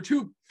you're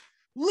two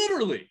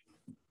probably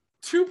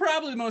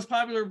the most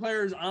popular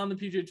players on the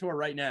PGA Tour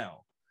right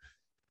now.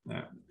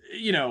 Yeah.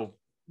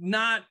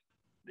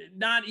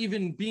 Not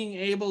even being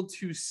able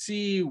to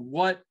see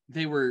what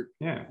they were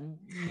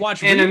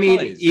watching. And replays. I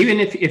mean, even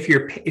if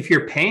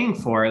you're paying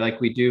for it like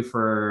we do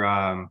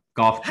for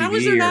golf TV, how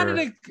is there not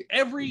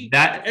every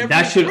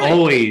that should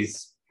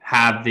always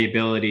have the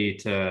ability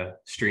to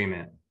stream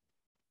it?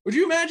 Would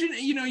you imagine,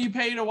 you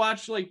pay to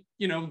watch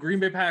Green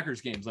Bay Packers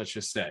games, let's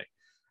just say,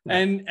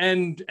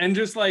 and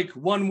just like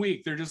 1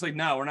 week they're just like,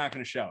 no, we're not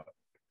going to show it.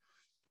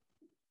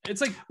 It's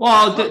like,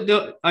 well,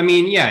 I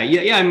mean,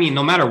 I mean,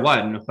 no matter what,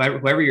 and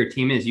whoever your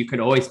team is, you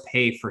could always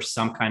pay for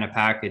some kind of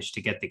package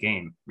to get the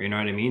game. You know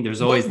what I mean? There's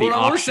always the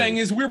option. What we're saying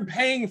is we're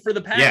paying for the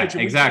package,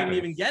 and exactly. We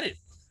can't even get it.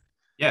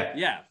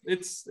 Yeah,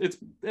 it's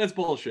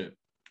bullshit.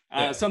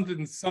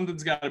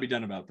 Something's got to be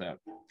done about that.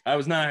 I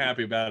was not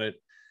happy about it.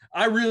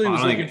 I really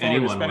was looking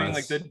forward to spending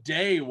like the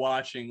day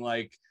watching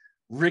like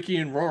Ricky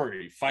and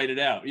Rory fight it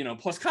out.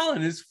 Plus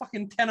Colin is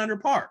fucking 10 under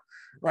par,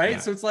 right? Yeah.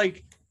 So it's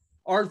like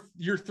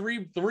your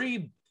three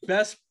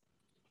best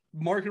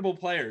marketable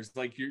players,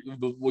 like your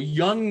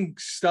young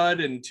stud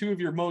and two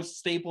of your most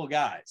staple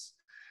guys,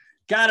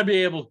 gotta be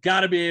able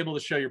to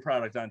show your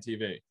product on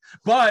TV.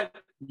 But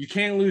you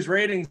can't lose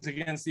ratings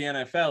against the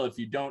NFL if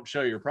you don't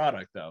show your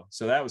product, though.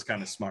 So that was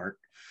kind of smart.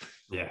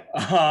 Yeah.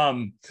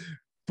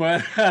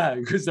 But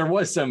because there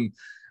was some,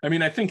 I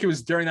mean, I think it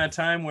was during that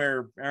time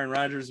where Aaron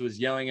Rodgers was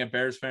yelling at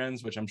Bears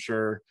fans, which I'm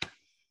sure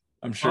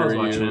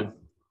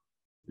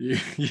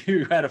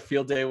you had a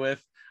field day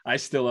with. I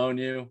still own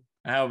you.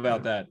 How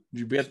about that?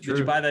 Did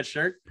you buy that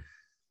shirt?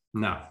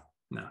 No.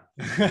 Yeah.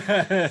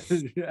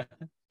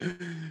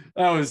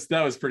 That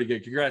was pretty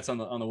good. Congrats on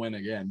the win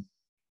again.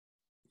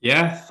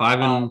 Yeah,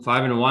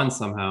 5-1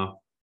 somehow.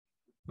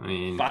 I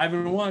mean,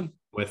 5-1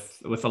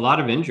 with a lot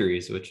of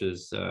injuries, which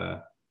is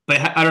but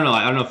I don't know.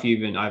 I don't know if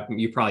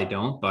you probably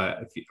don't,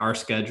 but our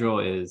schedule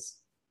is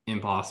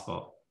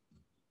impossible.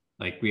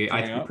 Like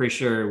I'm pretty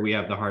sure we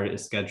have the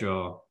hardest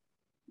schedule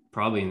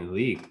probably in the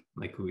league.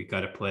 Like we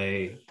got to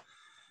play,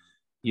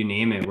 you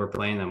name it, we're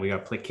playing them. We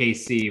got to play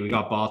KC, we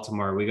got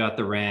Baltimore, we got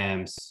the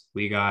Rams,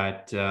 we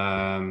got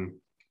who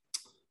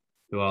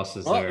else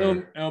is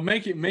there? It'll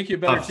make you a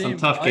better team. Some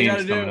tough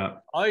games coming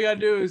up. All you gotta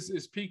do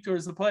is peak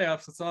towards the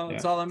playoffs. That's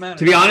all that matters.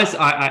 To be honest,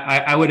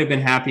 I would have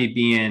been happy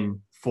being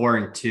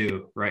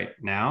 4-2 right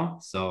now.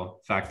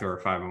 So factor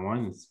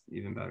 5-1 is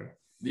even better.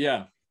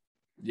 Yeah.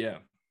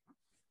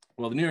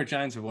 Well, the New York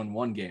Giants have won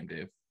one game,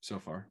 Dave, so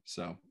far.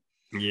 So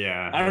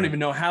yeah, I don't even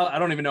know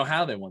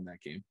how they won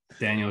that game.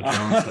 Daniel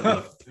Jones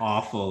looked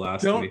awful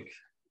last week.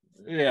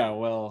 Yeah,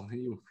 well,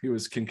 he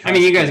was concussed. I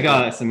mean, you guys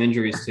got some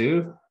injuries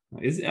too.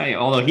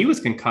 Although he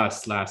was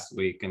concussed last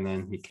week and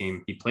then he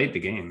played the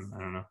game. I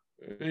don't know.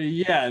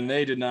 Yeah, and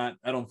they did not.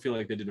 I don't feel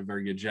like they did a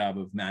very good job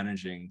of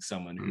managing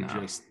someone who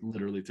just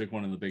literally took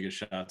one of the biggest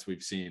shots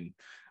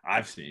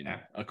I've seen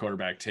a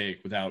quarterback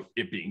take without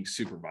it being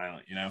super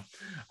violent,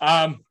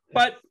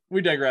 But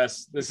we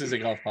digress. This is a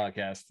golf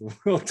podcast.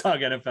 We'll talk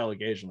NFL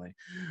occasionally.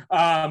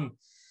 Got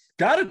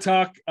to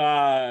talk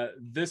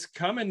this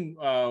coming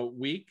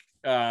week.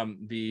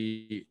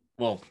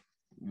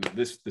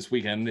 This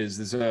weekend is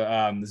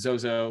the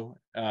Zozo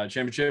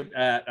Championship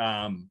at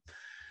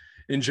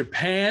in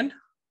Japan.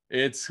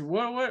 It's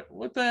I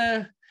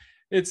gotta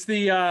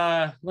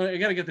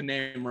get the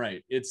name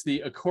right. It's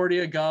the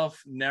Accordia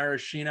Golf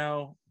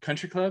Narashino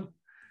Country Club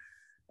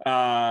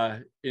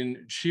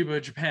in Chiba,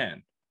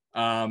 Japan.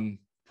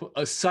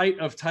 A site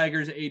of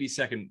Tiger's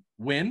 82nd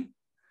win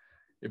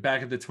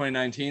back at the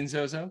 2019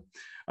 Zozo.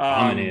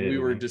 We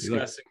were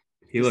discussing.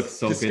 He looked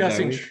so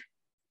good.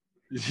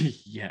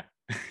 Yeah.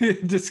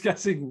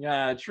 Discussing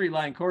tree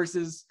line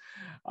courses.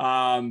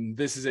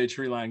 This is a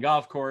tree line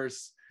golf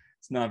course.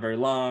 It's not very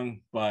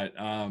long, but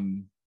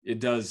it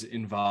does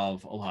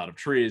involve a lot of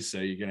trees, so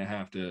you're gonna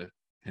have to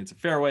hit some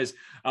fairways.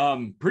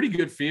 Pretty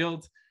good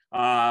field.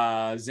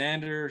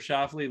 Xander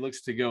Schauffele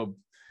looks to go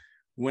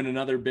win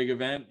another big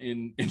event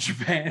in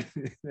Japan.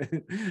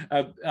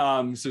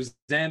 So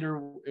Xander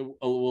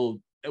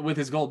will with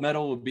his gold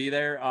medal will be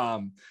there.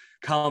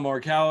 Colin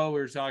Morikawa, we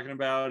were talking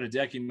about,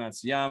 Hideki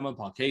Matsuyama,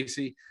 Paul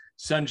Casey,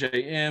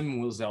 Sungjae Im,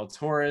 Will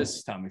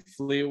Zalatoris, Tommy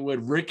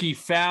Fleetwood, Ricky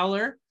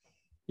Fowler.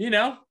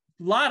 A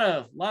lot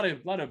of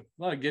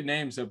good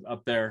names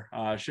up there.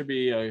 Should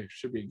be a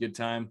good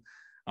time.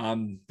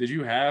 Did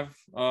you have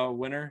a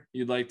winner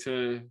you'd like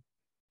to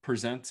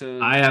present to?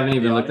 I haven't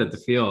even looked at the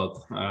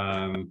field.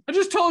 I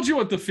just told you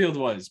what the field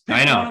was.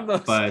 I know,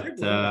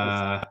 but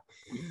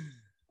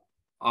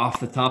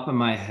off the top of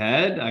my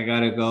head, I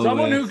gotta go.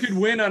 Someone who could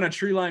win on a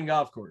tree line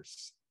golf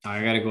course.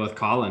 I gotta go with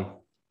Colin.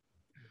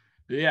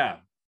 Yeah.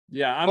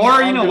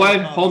 Or you know what?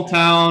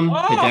 Hometown,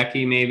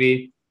 Hideki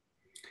maybe.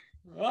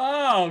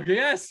 Oh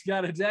yes,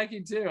 got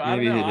Hideki too.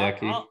 Maybe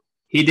Hideki.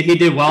 He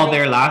did well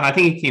there last. I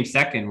think he came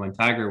second when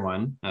Tiger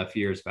won a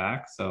few years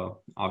back.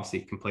 So obviously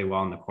he can play well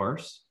on the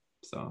course.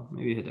 So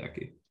maybe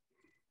Hideki.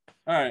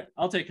 All right,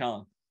 I'll take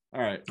Colin.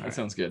 All right, that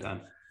sounds good.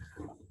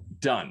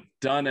 Done.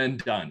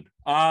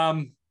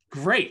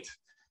 Great.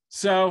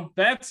 So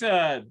that's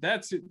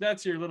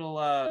your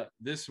little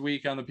this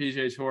week on the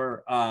PGA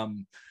Tour.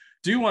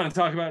 Do you want to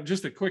talk about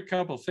just a quick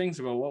couple things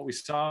about what we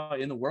saw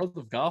in the world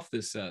of golf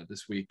this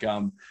week?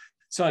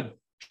 Saw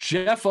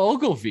Jeff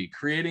Ogilvy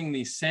creating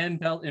the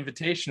Sandbelt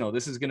Invitational.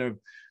 It's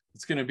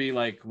gonna be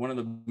like one of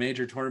the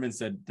major tournaments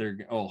that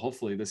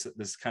hopefully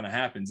this kind of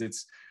happens.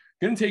 It's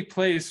gonna take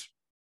place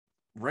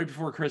right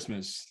before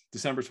Christmas,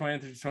 December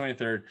 20th to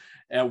 23rd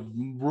at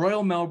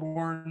Royal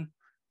Melbourne,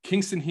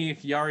 Kingston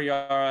Heath, Yara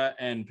Yara,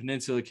 and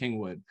Peninsula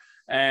Kingwood.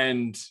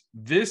 And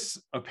this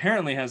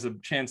apparently has a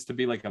chance to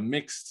be like a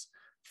mixed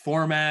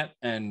format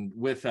and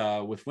with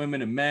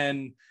women and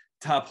men,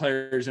 top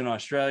players in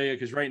Australia,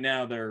 because right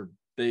now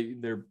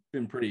they've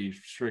been pretty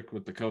strict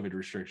with the COVID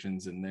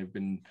restrictions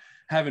and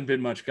haven't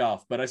been much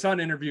golf. But I saw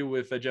an interview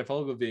with Jeff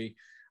Ogilvy,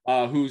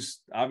 who's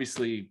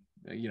obviously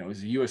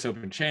is a U.S.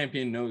 Open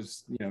champion,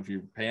 knows if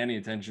you pay any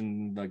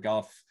attention the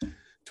golf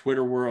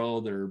Twitter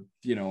world or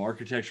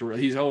architecture,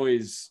 he's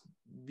always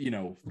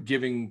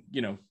giving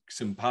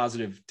some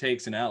positive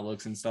takes and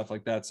outlooks and stuff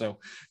like that. So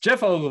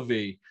Jeff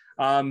Ogilvy,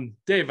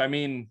 Dave, I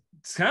mean,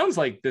 sounds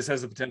like this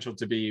has the potential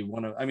to be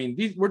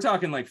we're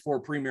talking like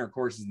 4 premier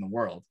courses in the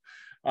world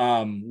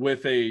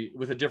with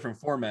a different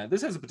format.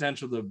 This has the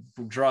potential to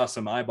draw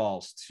some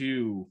eyeballs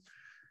to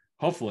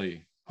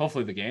hopefully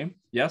the game.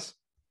 Yes.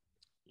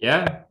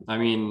 Yeah, I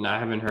mean, I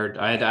haven't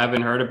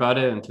heard about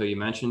it until you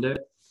mentioned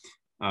it.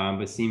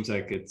 But it seems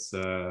like it's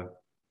a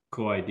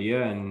cool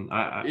idea, and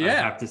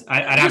Yeah,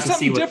 I'd have just to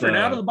see something different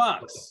out of the what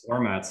the box.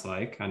 format's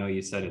like. I know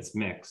you said it's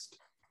mixed.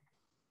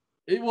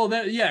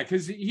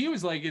 Because he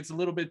was like, it's a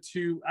little bit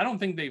too. I don't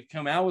think they've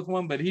come out with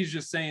one, but he's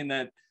just saying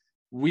that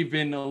we've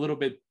been a little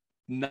bit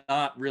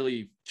not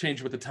really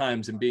changed with the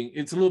times and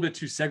it's a little bit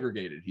too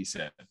segregated. He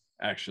said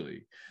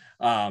actually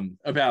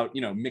about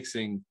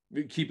mixing,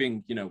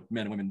 keeping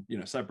men and women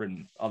separate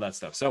and all that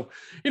stuff. So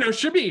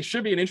should be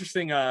an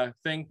interesting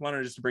thing.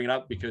 Wanted just to bring it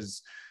up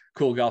because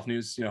cool golf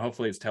news.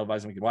 Hopefully it's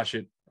televised and we can watch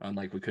it.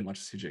 Unlike we couldn't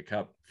watch the CJ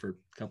Cup for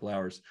a couple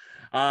hours.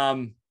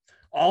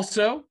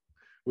 Also,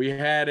 we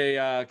had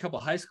a couple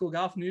of high school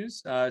golf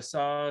news.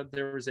 Saw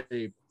there was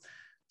a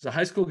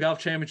high school golf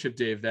championship,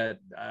 Dave, that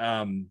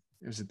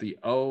it was at the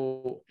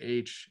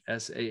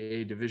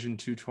OHSAA Division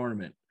II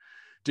tournament.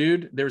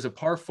 Dude, there was a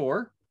par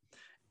 4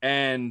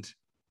 and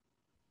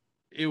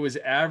it was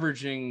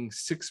averaging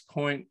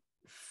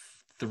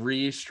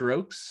 6.3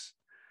 strokes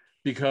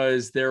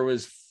because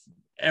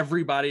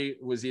everybody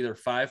was either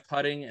 5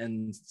 putting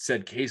and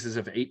said cases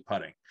of 8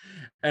 putting.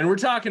 And we're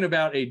talking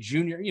about a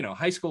junior,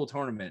 high school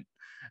tournament.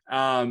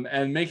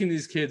 And making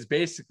these kids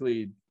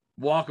basically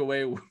walk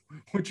away with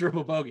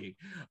triple bogey.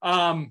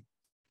 I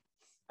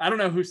don't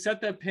know who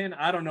set that pin.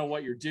 I don't know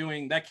what you're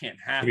doing. That can't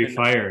happen. To be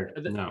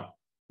fired. No.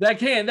 That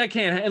can't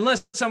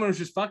unless someone was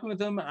just fucking with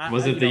them.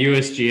 Was it the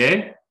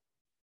USGA?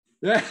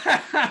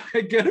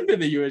 It could have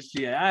been the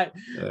USGA.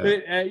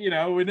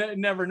 We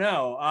never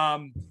know. I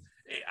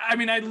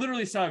mean, I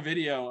literally saw a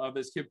video of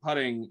this kid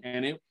putting,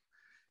 and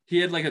he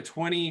had like a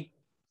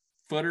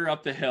 20-footer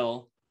up the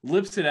hill,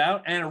 lips it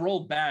out, and it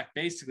rolled back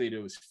basically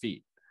to his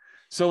feet.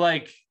 So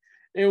like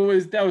that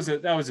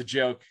was a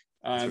joke.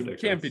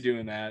 Can't be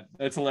doing that.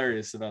 That's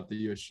hilarious about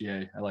the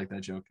USGA. I like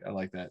that joke. I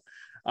like that.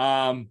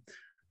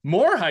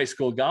 More high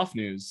school golf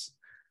news.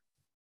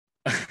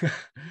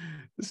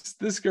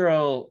 this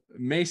girl,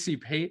 Macy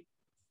Pate,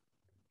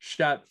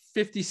 shot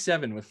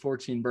 57 with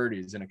 14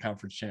 birdies in a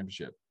conference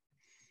championship.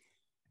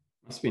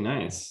 Must be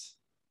nice.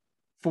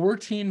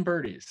 14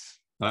 birdies.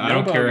 I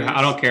don't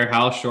care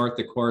how short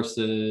the course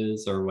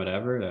is or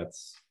whatever.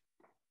 That's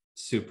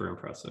super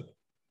impressive.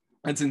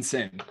 That's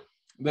insane.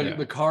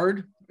 The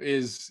card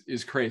is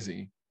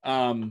crazy.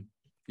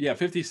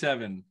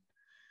 57.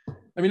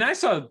 I mean, I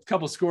saw a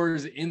couple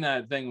scores in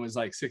that thing was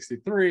like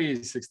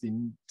 63,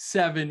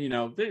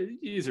 67.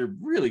 These are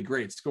really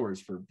great scores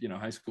for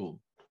high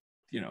school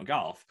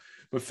golf.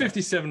 But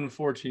 57 and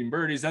 14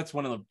 birdies, that's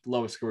one of the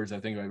lowest scores I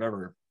think I've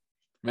ever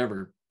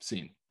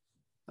seen.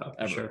 Oh,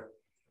 ever. Sure.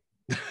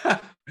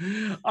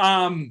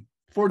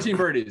 14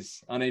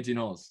 birdies on 18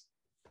 holes.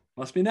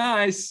 Must be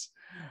nice.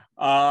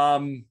 All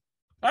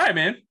right,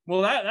 man.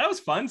 Well, that was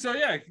fun. So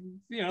yeah,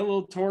 a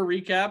little tour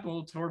recap, a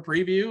little tour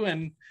preview,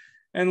 and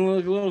a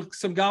little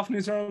some golf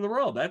news around the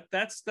world.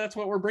 That's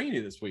what we're bringing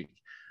you this week.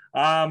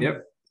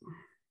 Yep.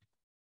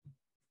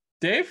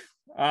 Dave,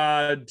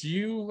 do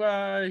you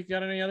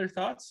got any other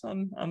thoughts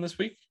on this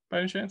week by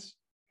any chance?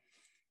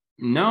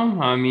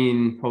 No, I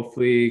mean,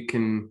 hopefully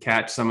can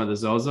catch some of the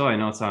Zozo. I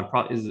know it's on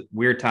probably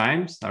weird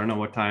times. I don't know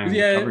what time.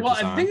 Yeah, well,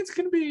 I think it's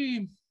gonna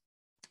be.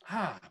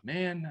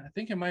 Man, I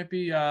think it might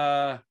be.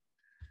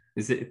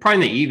 Is it probably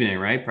in the evening,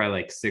 right?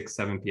 Probably like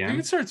 6-7 p.m. I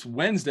think it starts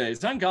Wednesday.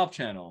 It's on Golf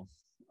Channel.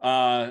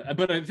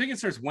 But I think it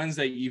starts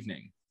Wednesday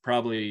evening,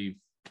 probably.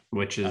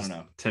 Which is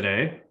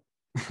today.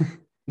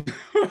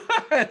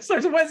 It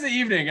starts Wednesday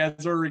evening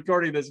as we're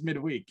recording this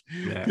midweek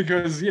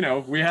because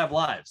we have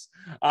lives.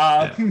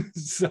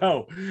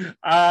 So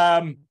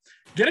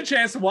get a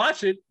chance to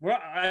watch it. Well,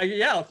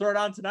 I'll throw it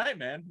on tonight,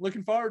 man.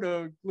 Looking forward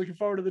to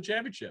the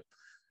championship.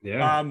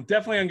 Yeah.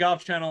 Definitely on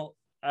Golf Channel.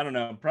 I don't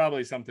know,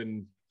 probably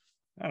something.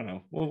 I don't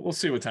know. We'll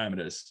see what time it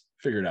is.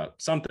 Figure it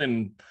out.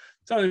 Something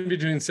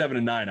between 7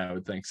 and 9, I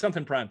would think.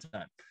 Something prime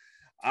time.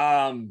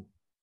 Are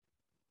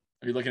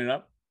you looking it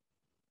up?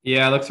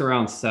 Yeah, it looks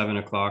around 7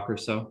 o'clock or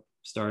so.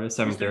 Started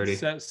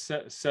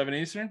 7:30. 7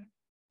 Eastern?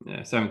 Yeah,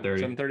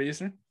 7:30. 7:30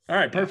 Eastern? All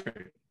right,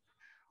 perfect.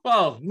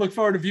 Well, look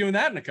forward to viewing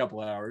that in a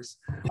couple of hours.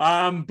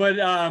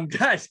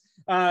 Guys,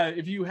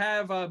 if you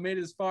have made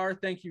it this far,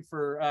 thank you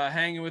for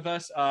hanging with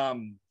us.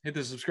 Hit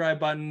the subscribe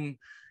button.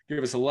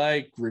 Give us a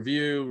like,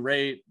 review,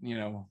 rate,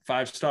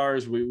 5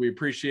 stars. We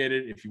appreciate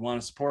it. If you want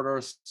to support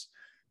us,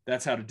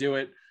 that's how to do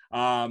it.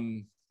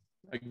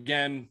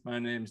 Again, my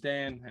name's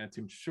Dan at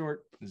Too Much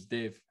Short. This is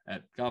Dave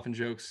at Golf and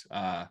Jokes.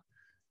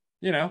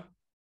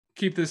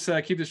 Keep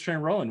this train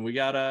rolling. We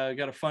got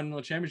a fun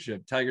little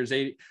championship. Tiger's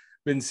 80.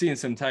 Been seeing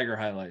some Tiger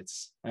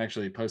highlights. I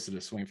actually posted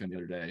a swing fin the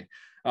other day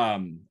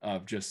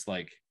of just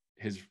like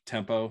his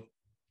tempo.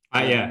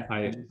 I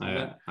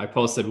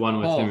posted one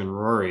with him and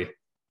Rory.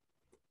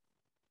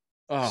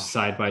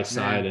 Side by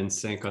side in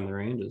sync on the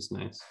range is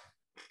nice.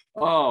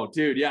 Oh,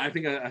 dude, yeah, I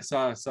think I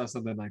saw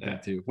something like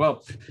that too.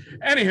 Well,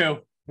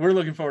 anywho, we're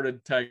looking forward to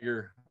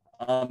Tiger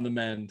on the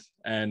mend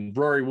and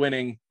Rory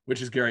winning,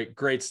 which is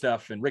great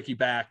stuff, and Ricky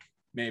back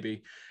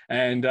maybe,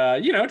 and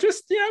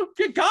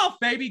get golf,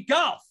 baby,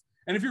 golf.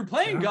 And if you're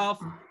playing golf,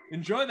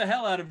 enjoy the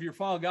hell out of your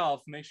fall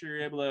golf. Make sure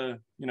you're able to,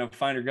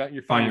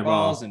 find your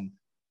balls and,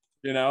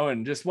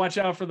 and just watch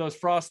out for those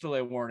frost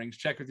delay warnings.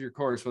 Check with your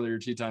course whether your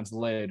tee time's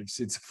delayed if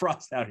it's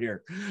frost out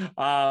here.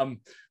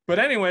 But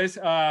anyways,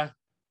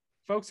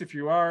 folks, if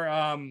you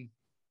are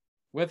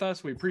with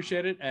us, we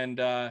appreciate it. And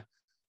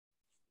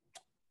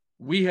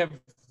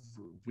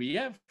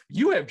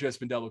you have just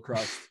been double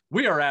crossed.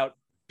 We are out.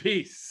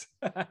 Peace.